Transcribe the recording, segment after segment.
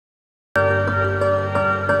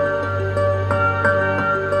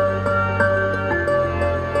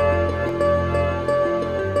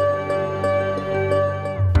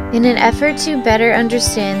In an effort to better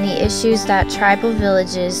understand the issues that tribal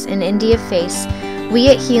villages in India face, we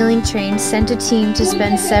at Healing Train sent a team to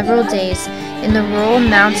spend several days in the rural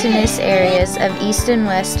mountainous areas of East and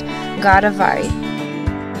West Godavari.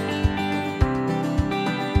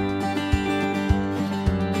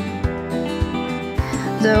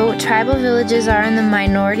 Though tribal villages are in the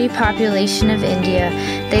minority population of India,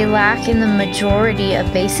 they lack in the majority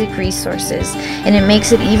of basic resources, and it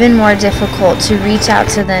makes it even more difficult to reach out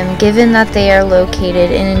to them given that they are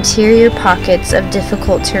located in interior pockets of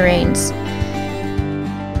difficult terrains.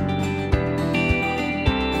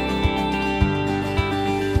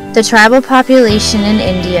 The tribal population in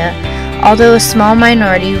India, although a small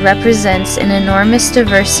minority, represents an enormous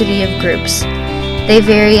diversity of groups. They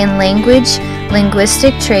vary in language,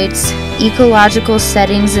 linguistic traits, ecological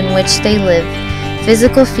settings in which they live,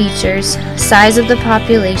 physical features, size of the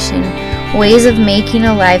population, ways of making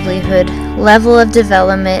a livelihood, level of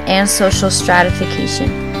development, and social stratification.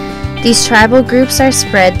 These tribal groups are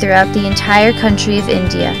spread throughout the entire country of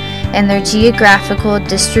India, and their geographical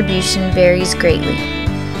distribution varies greatly.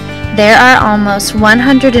 There are almost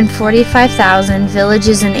 145,000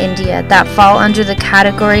 villages in India that fall under the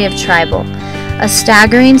category of tribal. A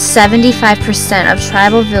staggering 75% of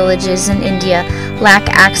tribal villages in India lack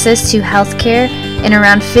access to health care, and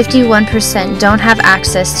around 51% don't have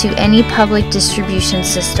access to any public distribution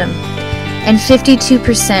system, and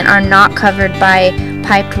 52% are not covered by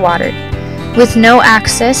piped water. With no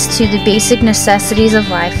access to the basic necessities of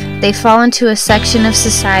life, they fall into a section of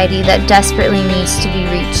society that desperately needs to be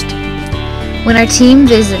reached. When our team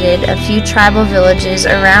visited a few tribal villages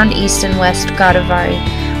around East and West Godavari,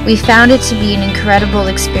 we found it to be an incredible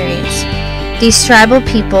experience. These tribal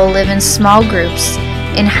people live in small groups,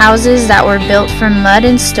 in houses that were built from mud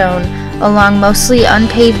and stone along mostly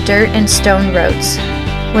unpaved dirt and stone roads.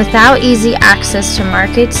 Without easy access to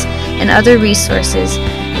markets and other resources,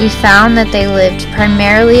 we found that they lived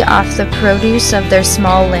primarily off the produce of their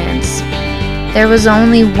small lands. There was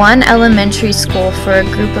only one elementary school for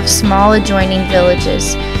a group of small adjoining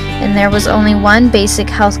villages, and there was only one basic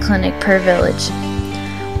health clinic per village,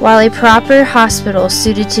 while a proper hospital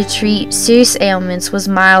suited to treat serious ailments was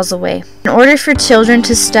miles away. In order for children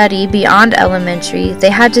to study beyond elementary, they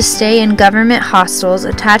had to stay in government hostels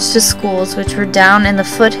attached to schools which were down in the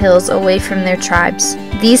foothills away from their tribes.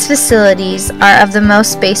 These facilities are of the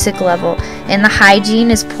most basic level, and the hygiene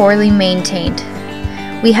is poorly maintained.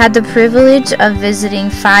 We had the privilege of visiting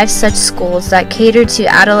 5 such schools that catered to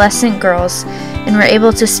adolescent girls and were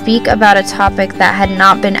able to speak about a topic that had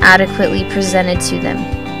not been adequately presented to them.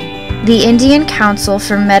 The Indian Council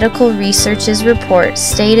for Medical Research's report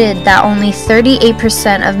stated that only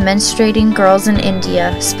 38% of menstruating girls in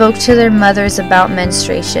India spoke to their mothers about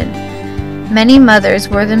menstruation. Many mothers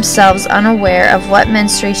were themselves unaware of what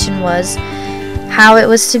menstruation was, how it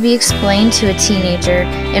was to be explained to a teenager,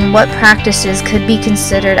 and what practices could be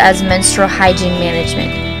considered as menstrual hygiene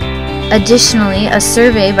management. Additionally, a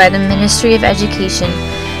survey by the Ministry of Education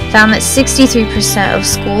found that 63% of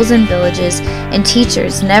schools and villages and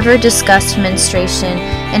teachers never discussed menstruation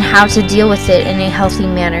and how to deal with it in a healthy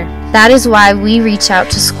manner. That is why we reach out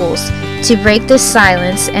to schools, to break this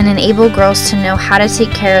silence and enable girls to know how to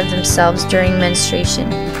take care of themselves during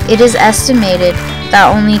menstruation. It is estimated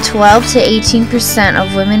that only 12 to 18%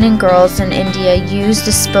 of women and girls in India use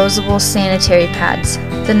disposable sanitary pads.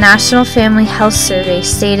 The National Family Health Survey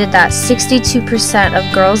stated that 62%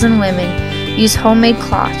 of girls and women use homemade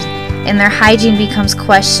cloth, and their hygiene becomes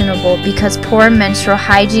questionable because poor menstrual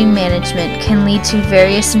hygiene management can lead to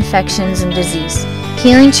various infections and disease.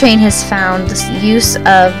 Healing Train has found the use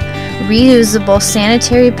of reusable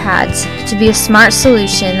sanitary pads to be a smart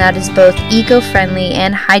solution that is both eco-friendly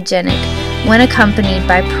and hygienic when accompanied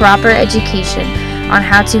by proper education on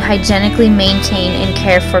how to hygienically maintain and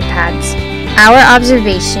care for pads. Our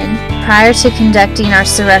observation prior to conducting our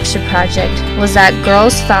Suraksha project was that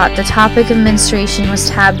girls thought the topic of menstruation was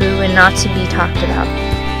taboo and not to be talked about.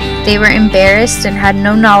 They were embarrassed and had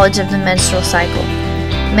no knowledge of the menstrual cycle.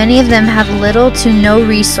 Many of them have little to no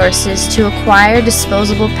resources to acquire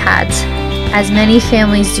disposable pads, as many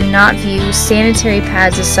families do not view sanitary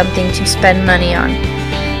pads as something to spend money on.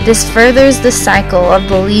 This furthers the cycle of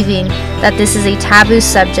believing that this is a taboo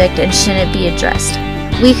subject and shouldn't be addressed.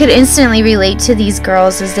 We could instantly relate to these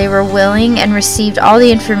girls as they were willing and received all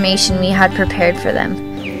the information we had prepared for them.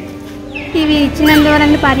 ఇవి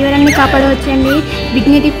ఇచ్చినందువల్ల పర్యావరణాన్ని కాపాడవచ్చండి,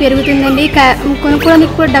 dignity పెరుగుతుందండి,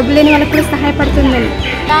 కొనుక్కోవడానికి కూడా డబ్బు లేని వాళ్ళకి కూడా సహాయపడుతుందండి.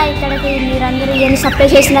 ఇక్కడికి మీరందరూ ఇవన్నీ సప్లై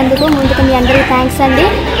చేసినందుకు ముందుకు మీ అందరికీ థ్యాంక్స్ అండి.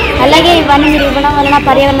 అలాగే ఇవన్నీ మీరు ఇవ్వడం వలన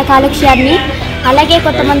పర్యావరణ కాలుష్యాన్ని, అలాగే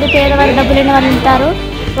కొంతమంది పేదవారు డబ్బు లేని వాళ్ళు ఉంటారు,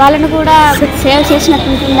 వాళ్ళను కూడా సేవ చేసినట్టు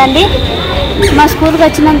ఉంటుందండి. మా స్కూల్కి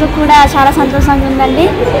వచ్చినందుకు కూడా చాలా సంతోషంగా ఉందండి.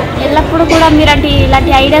 ఎల్లప్పుడూ కూడా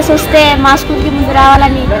ఇలాంటి ఐడియాస్ వస్తే మా స్కూల్కి ముందు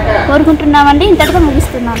రావాలని కోరుకుంటున్నామండి. ఇంతటితో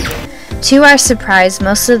ముగిస్తున్నాను. To our surprise,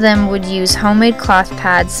 most of them would use homemade cloth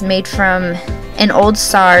pads made from an old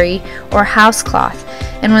sari or house cloth,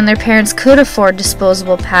 and when their parents could afford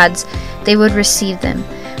disposable pads, they would receive them.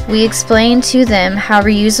 We explained to them how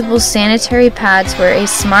reusable sanitary pads were a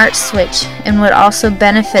smart switch and would also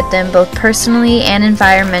benefit them both personally and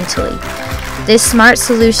environmentally. This smart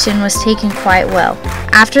solution was taken quite well.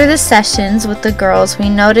 After the sessions with the girls, we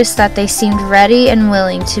noticed that they seemed ready and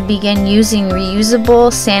willing to begin using reusable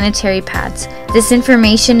sanitary pads. This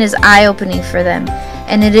information is eye-opening for them,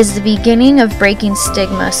 and it is the beginning of breaking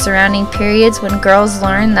stigma surrounding periods when girls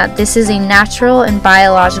learn that this is a natural and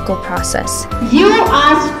biological process. You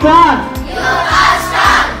are strong. You are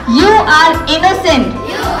strong. You are innocent.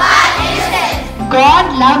 You are innocent. God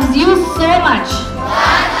loves you so much.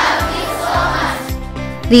 God loves you so much.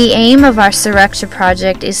 The aim of our Suraksha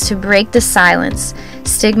project is to break the silence,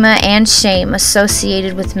 stigma, and shame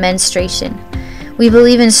associated with menstruation. We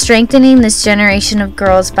believe in strengthening this generation of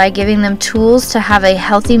girls by giving them tools to have a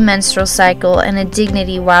healthy menstrual cycle and a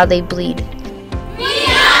dignity while they bleed. We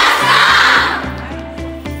are strong.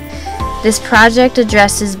 This project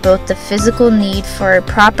addresses both the physical need for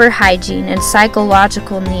proper hygiene and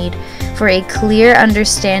psychological need for a clear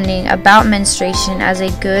understanding about menstruation as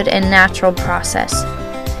a good and natural process.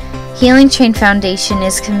 Healing Train Foundation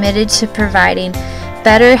is committed to providing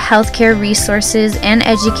better healthcare resources and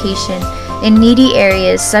education in needy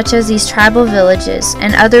areas such as these tribal villages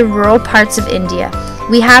and other rural parts of India.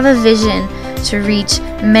 We have a vision to reach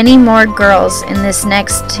many more girls in this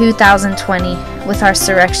next 2020 with our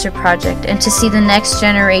Suraksha project and to see the next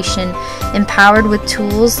generation empowered with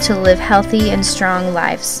tools to live healthy and strong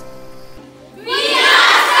lives.